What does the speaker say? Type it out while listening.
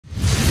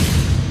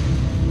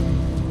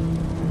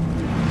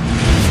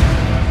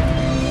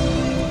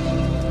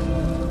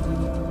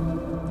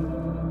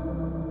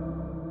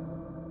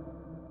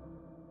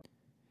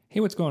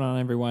What's going on,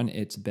 everyone?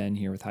 It's Ben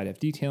here with High Def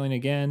Detailing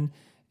again,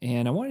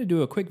 and I wanted to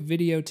do a quick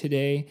video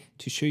today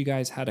to show you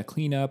guys how to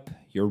clean up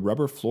your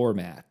rubber floor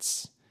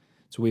mats.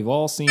 So we've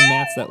all seen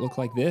mats that look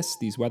like this.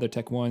 These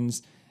WeatherTech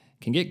ones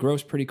can get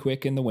gross pretty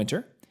quick in the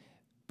winter,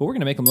 but we're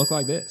gonna make them look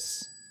like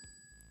this.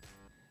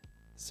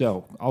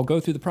 So I'll go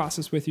through the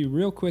process with you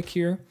real quick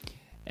here.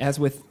 As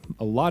with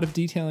a lot of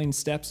detailing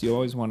steps, you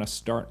always wanna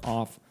start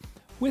off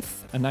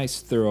with a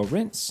nice thorough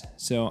rinse.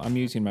 So I'm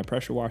using my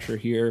pressure washer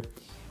here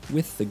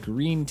with the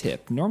green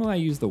tip. Normally I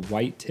use the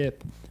white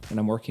tip when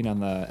I'm working on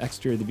the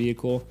exterior of the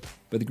vehicle,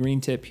 but the green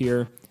tip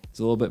here is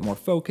a little bit more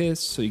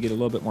focused, so you get a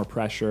little bit more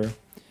pressure.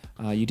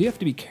 You do have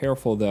to be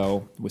careful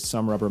though with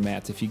some rubber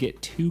mats. If you get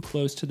too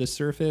close to the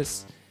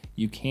surface,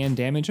 you can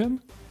damage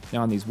them.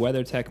 Now on these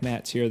WeatherTech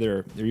mats here,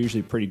 they're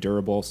usually pretty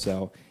durable,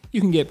 so you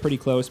can get pretty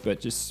close,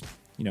 but just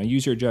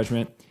use your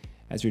judgment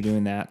as you're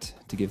doing that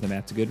to give the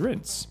mats a good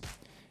rinse.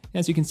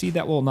 As you can see,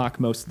 that will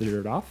knock most of the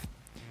dirt off.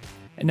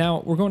 And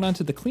now we're going on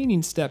to the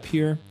cleaning step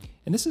here.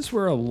 And this is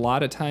where a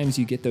lot of times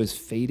you get those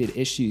faded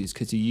issues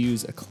because you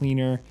use a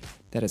cleaner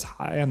that is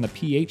high on the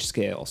pH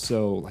scale.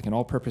 So like an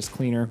all-purpose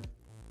cleaner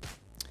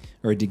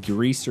or a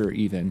degreaser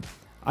even.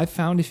 I've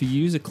found if you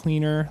use a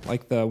cleaner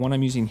like the one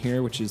I'm using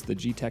here, which is the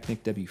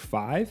G-Technic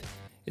W5,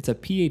 it's a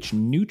pH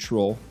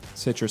neutral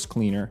citrus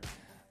cleaner.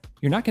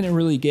 You're not gonna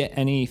really get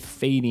any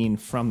fading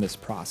from this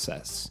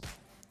process.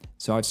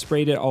 So I've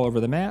sprayed it all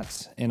over the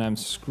mats and I'm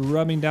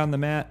scrubbing down the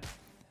mat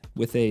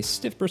with a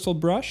stiff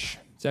bristled brush.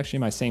 It's actually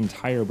my same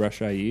tire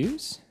brush I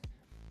use.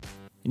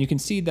 And you can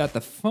see that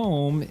the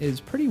foam is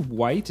pretty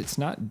white. It's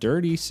not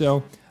dirty,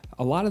 so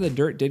a lot of the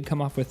dirt did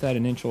come off with that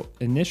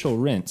initial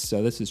rinse.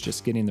 So this is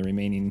just getting the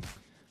remaining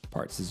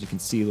parts. As you can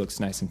see,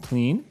 looks nice and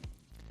clean.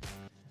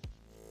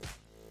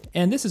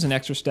 And this is an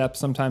extra step.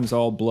 Sometimes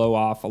I'll blow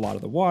off a lot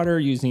of the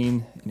water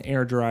using an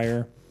air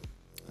dryer.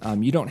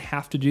 You don't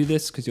have to do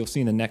this because you'll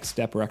see in the next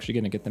step, we're actually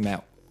gonna get the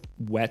mat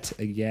wet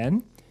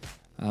again.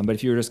 But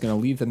if you were just gonna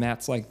leave the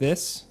mats like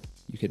this,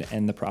 you could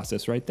end the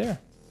process right there.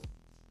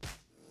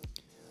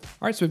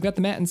 All right, so we've got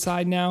the mat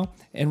inside now,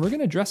 and we're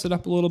gonna dress it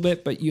up a little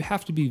bit, but you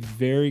have to be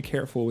very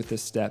careful with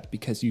this step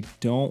because you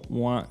don't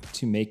want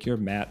to make your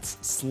mats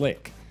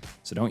slick.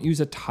 So don't use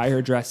a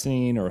tire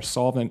dressing or a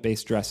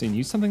solvent-based dressing.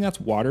 Use something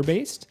that's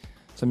water-based.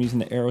 So I'm using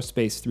the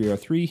Aerospace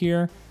 303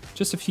 here.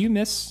 Just a few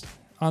mists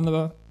on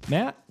the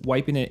mat,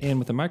 wiping it in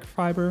with a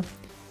microfiber,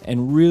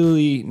 and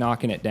really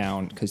knocking it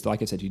down because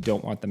like I said, you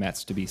don't want the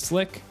mats to be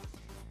slick,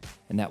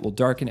 and that will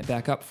darken it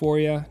back up for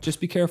you.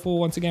 Just be careful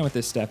once again with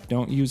this step.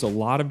 Don't use a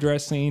lot of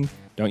dressing.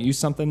 Don't use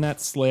something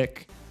that's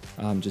slick.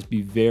 Just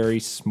be very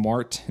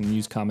smart and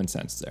use common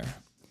sense there.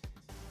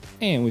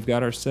 And we've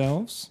got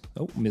ourselves,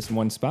 oh, missed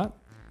one spot.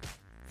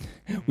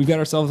 We've got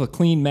ourselves a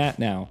clean mat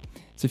now.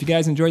 So if you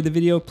guys enjoyed the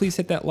video, please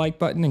hit that like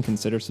button and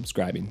consider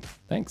subscribing.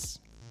 Thanks.